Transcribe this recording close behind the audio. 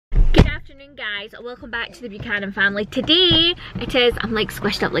Afternoon guys, welcome back to the Buchanan family. Today it is, I'm like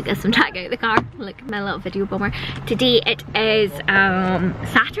squished up like this, I'm trying to get out of the car, like my little video bummer. Today it is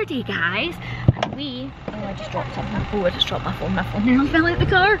Saturday guys, and I just dropped something. Oh, I just dropped my phone nearly fell out the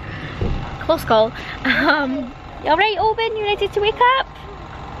car. Close call. You alright Oben, you ready to wake up?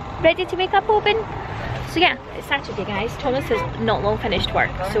 Ready to wake up Oben? So yeah, it's Saturday guys, Thomas has not long finished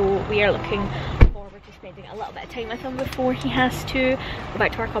work, so we are looking spending a little bit of time with him before he has to go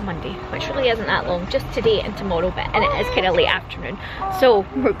back to work on Monday, which really isn't that long, just today and tomorrow, and it is kind of late afternoon. So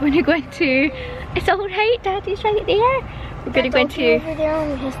we're going to go into, it's alright, Daddy's right there. We're going to go into, over there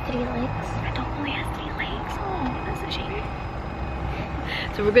only has 3 legs. My dog only has 3 legs, oh that's a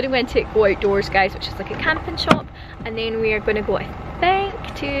shame. So we're going to go outdoors guys, which is like a camping shop, and then we are going to go, I think,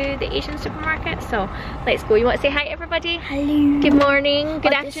 to the Asian supermarket. So let's go. You want to say hi everybody? Hello. Good morning,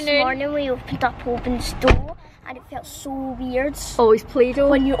 good afternoon. This morning we opened up Oben's door and it felt so weird. Oh, it's Play-Doh.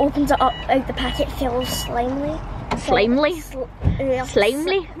 When you opened it up out the packet, it felt slimely. Slimely?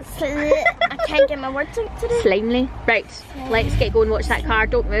 Slimely? I can't get my words out today. Slimely. Right, let's get going, watch that car.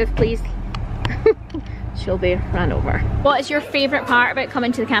 Don't move please. She'll be run over. What is your favourite part about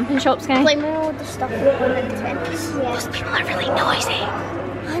coming to the camping shops, guys? Like all the stuff we put in the tents. Yeah. Those people are really noisy.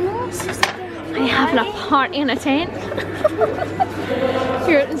 I know, it's just like I having a party in a tent.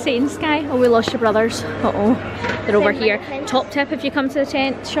 You're insane, Sky. Oh, we lost your brothers. Uh-oh. They're over here. Top tip if you come to the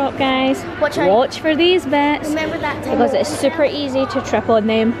tent shop, guys. Watch for these bits. Remember that time because it's super easy to trip on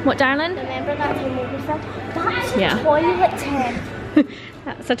them. What, darling? Remember that time we filmed? That's yeah. a toilet tent.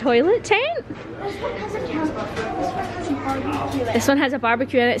 That's a toilet tent? This one has a camp. This one has a barbecue in it. This one has a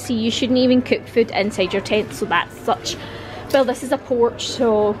barbecue in it. See, you shouldn't even cook food inside your tent, so that's such... Well, this is a porch,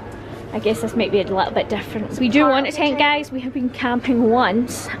 so I guess this might be a little bit different. So we do want a tent, guys. We have been camping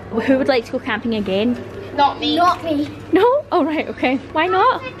once. Who would like to go camping again? Not me. Not me. No? Oh, right, okay. Why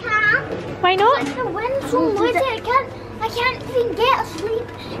not? I can't. Why not? The wind's so noisy, I can't even get asleep.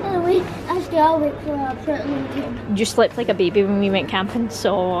 Anyway, I still wait for a pretty long time. You slept like a baby when we went camping,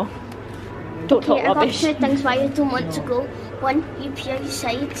 so don't talk rubbish. I got 2 things why I don't want to go. One, you pee on your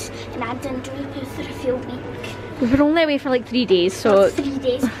sides, and I didn't do it for a full week. We were only away for like 3 days, so... 3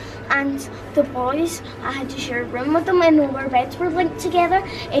 days. And the boys, I had to share a room with them, and all our beds were linked together.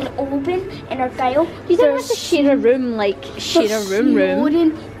 And Oben and Argyle. You didn't have to share a room, like share a room. The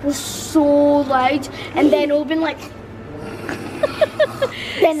snoring was so loud, and then Oben like...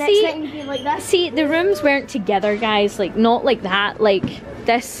 then next time you'd be like that. See, the rooms weren't together, guys. Like, not like that. Like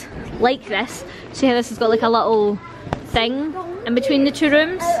this. Like this. See how this has got like a little thing in between the 2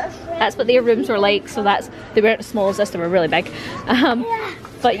 rooms? That's what their rooms were like. So that's... They weren't as small as this, they were really big.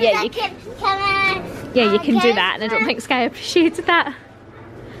 But yeah, you can do that, and I don't think Sky appreciated that.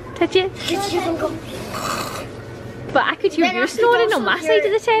 Did you? But I could hear you snoring on my side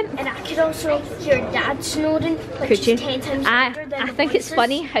of the tent. And I could also hear Dad snoring, which could you? is 10 times louder than I think it's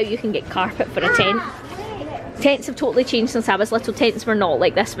funny how you can get carpet for a tent. Tents have totally changed since I was little. Tents were not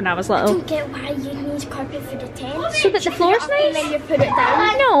like this when I was little. I don't get why you need carpet for the tent. So that the floor's nice? And then you put it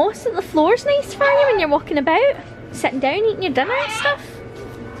down. No, so the floor's nice for you when you're walking about. Sitting down, eating your dinner and stuff.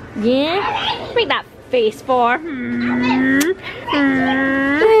 Yeah? Make that face for.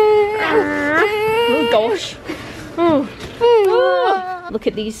 Oh gosh. Oh. Look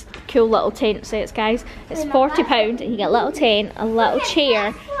at these cool little tent sets, guys. It's £40 and you get a little tent, a little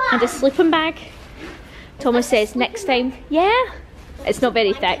chair, and a sleeping bag. Thomas says next time, yeah? It's not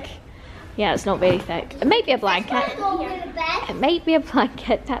very thick. Yeah, it's not very thick. It might be a blanket. It might be a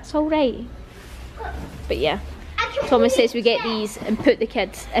blanket, that's alright. But yeah. Thomas says we get these and put the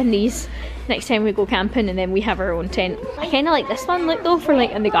kids in these next time we go camping, and then we have our own tent. I kind of like this one, look though, for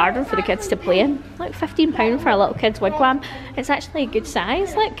like in the garden for the kids to play in. Like £15 for a little kid's wigwam. It's actually a good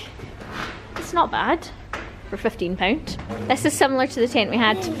size, look. It's not bad for £15. This is similar to the tent we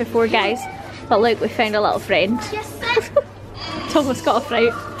had before, guys. But look, we found a little friend. Thomas got a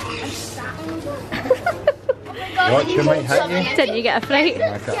fright. What, you might hit you? Didn't you get a fright?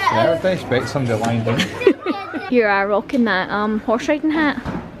 I would expect somebody lying down. You are rocking that horse riding hat,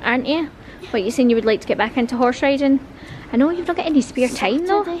 aren't you? What, you saying you would like to get back into horse riding? I know you've not got any spare time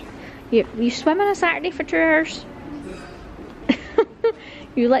though. You swim on a Saturday for 2 hours.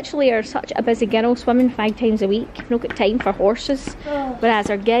 You literally are such a busy girl, swimming 5 times a week. You've not got time for horses. Whereas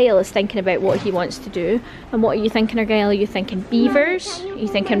Argyle is thinking about what he wants to do. And what are you thinking, Argyle? Are you thinking beavers? Are you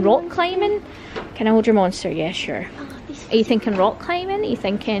thinking rock climbing? Can I hold your monster? Yeah, sure. Are you thinking rock climbing? Are you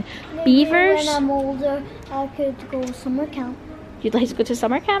thinking beavers? When I'm older, I could go summer camp. You'd like to go to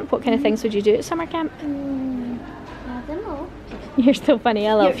summer camp? What kind of things would you do at summer camp? I don't know. You're still funny,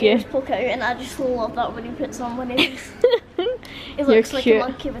 I love you. Your ears poke out, and I just love that when you put someone in. It looks like cute. a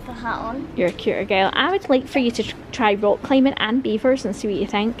monkey with a hat on. You're a cuter girl. I would like for you to try rock climbing and beavers and see what you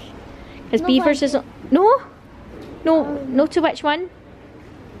think. Because No, beavers is... No? No to which one?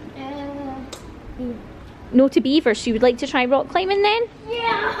 No to beavers. So you would like to try rock climbing then?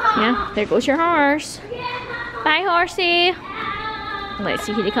 Yeah, there goes your horse. Bye, horsey. Let's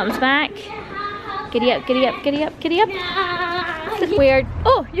see when he comes back. Giddy up, giddy up, giddy up, giddy up. Weird.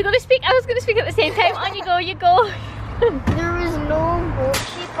 Oh, you're going to speak? I was going to speak at the same time. On you go, you go. There was no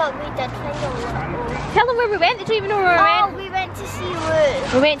mochi, but we did find a little. Tell them where we went. They don't even know where we went. Oh, we went to see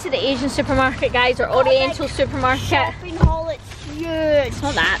Wood. We went to the Asian supermarket, guys, or Oriental supermarket. Shopping haul, it's huge. It's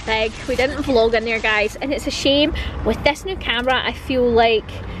not that big. We didn't vlog in there, guys, and it's a shame. With this new camera, I feel like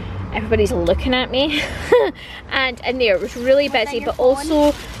everybody's looking at me. And in there it was really busy, but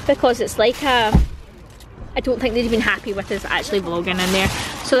also because it's like a... I don't think they'd been happy with us actually vlogging in there.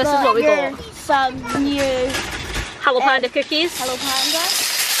 So this is what we got. Some new Hello Panda cookies. Hello Panda.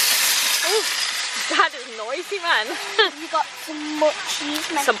 Oh, that is noisy, man. You got some mochi.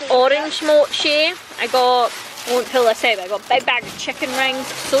 Some orange mochi. I got, I won't pull this out, but I got a big bag of chicken rings.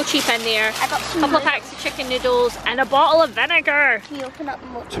 So cheap in there. I got some couple of packs of chicken noodles and a bottle of vinegar. Can you open up the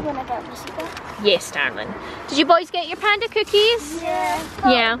mochi when I get this again? Yes, darling. Did you boys get your panda cookies? Yeah.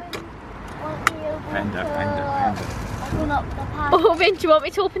 Yeah. Panda. Open up the panda. Owen, do you want me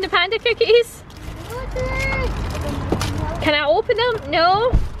to open the panda cookies? Can I open them?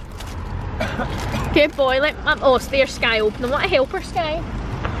 No? Good boy. Oh, so there's Sky open them. What a helper, Sky.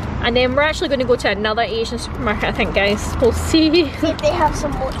 And then we're actually going to go to another Asian supermarket, I think, guys. We'll see. See if they have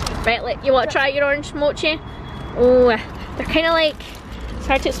some mochi. Right, you want to try your orange mochi? Oh, they're kind of like... It's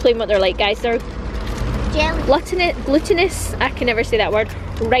hard to explain what they're like, guys. They're Jelly. glutinous, I can never say that word,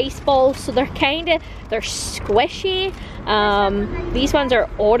 rice balls. So they're they're squishy. These ones are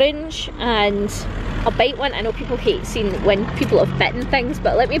orange, and I'll bite one. I know people hate seeing when people have bitten things,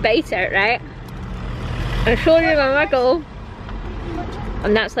 but let me bite it, right? I'll show you my wiggle.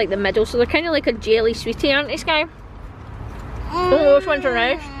 And that's like the middle, so they're kind of like a jelly sweetie, aren't they, Sky? Don't know which ones are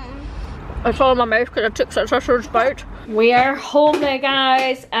nice. It's all in my mouth because I took such a huge bite. We are home now,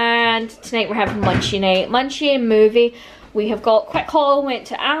 guys, and tonight we're having Munchie night. Munchie and movie. We have got quick haul, went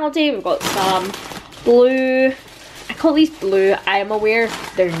to Aldi, we've got some blue. I call these blue. I am aware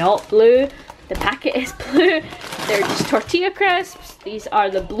they're not blue. The packet is blue. They're just tortilla crisps. These are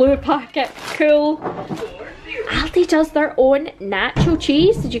the blue packet. Cool. Aldi does their own nacho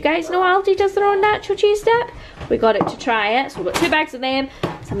cheese. Did you guys know Aldi does their own nacho cheese dip? We got it to try it. So we've got 2 bags of them.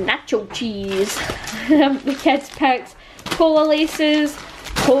 Some nacho cheese. The kids picked cola laces,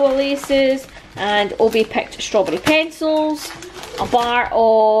 and Obi picked strawberry pencils. A bar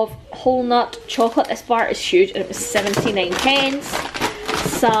of whole nut chocolate. This bar is huge and it was 79 pence.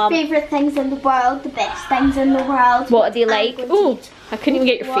 Some favourite things in the world, the best things in the world. What are they like? Oh, I couldn't even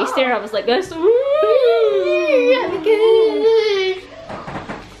get your face there. I was like this.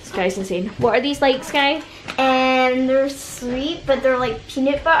 This guy's insane. What are these like, Sky? And they're sweet, but they're like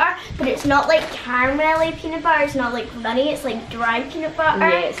peanut butter. But it's not like caramelly peanut butter. It's not like runny. It's like dry peanut butter.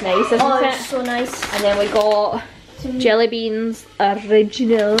 Yeah, it's nice, isn't oh, it? It's so nice. And then we got jelly beans,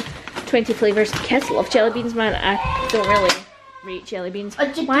 original, 20 flavours. Kids love jelly beans, man. I don't really rate jelly beans.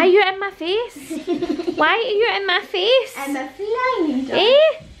 Why are you in my face? Why are you in my face? I'm a flying dog.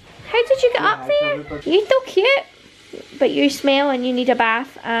 Eh? How did you get up there? You're so cute. But you smell and you need a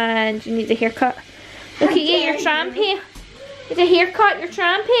bath and you need a haircut. Look at you, you're trampy. Need a haircut, you're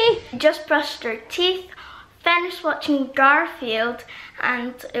trampy. Just brushed our teeth, finished watching Garfield,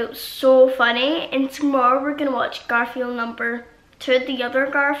 and it was so funny. And tomorrow we're gonna watch Garfield number 2, the other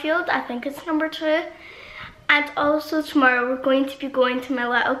Garfield. I think it's number 2. And also tomorrow we're going to be going to my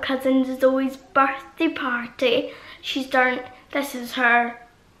little cousin Zoe's birthday party. This is her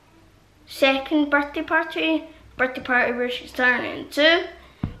second birthday party where she's turning 2.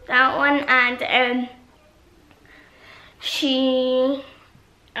 That one, and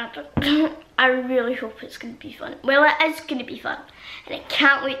I really hope it's going to be fun. Well, it is going to be fun, and I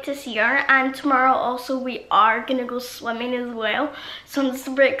can't wait to see her. And tomorrow also we are going to go swimming as well, so I'm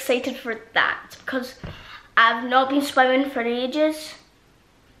super excited for that because I've not been swimming for ages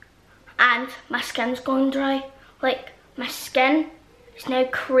and my skin's going dry. Like, my skin is now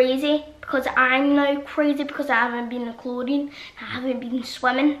crazy because I'm now crazy because I haven't been in chlorine, I haven't been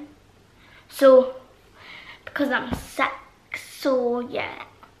swimming. So, because I'm sick. So yeah,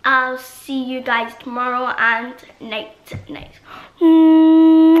 I'll see you guys tomorrow and night.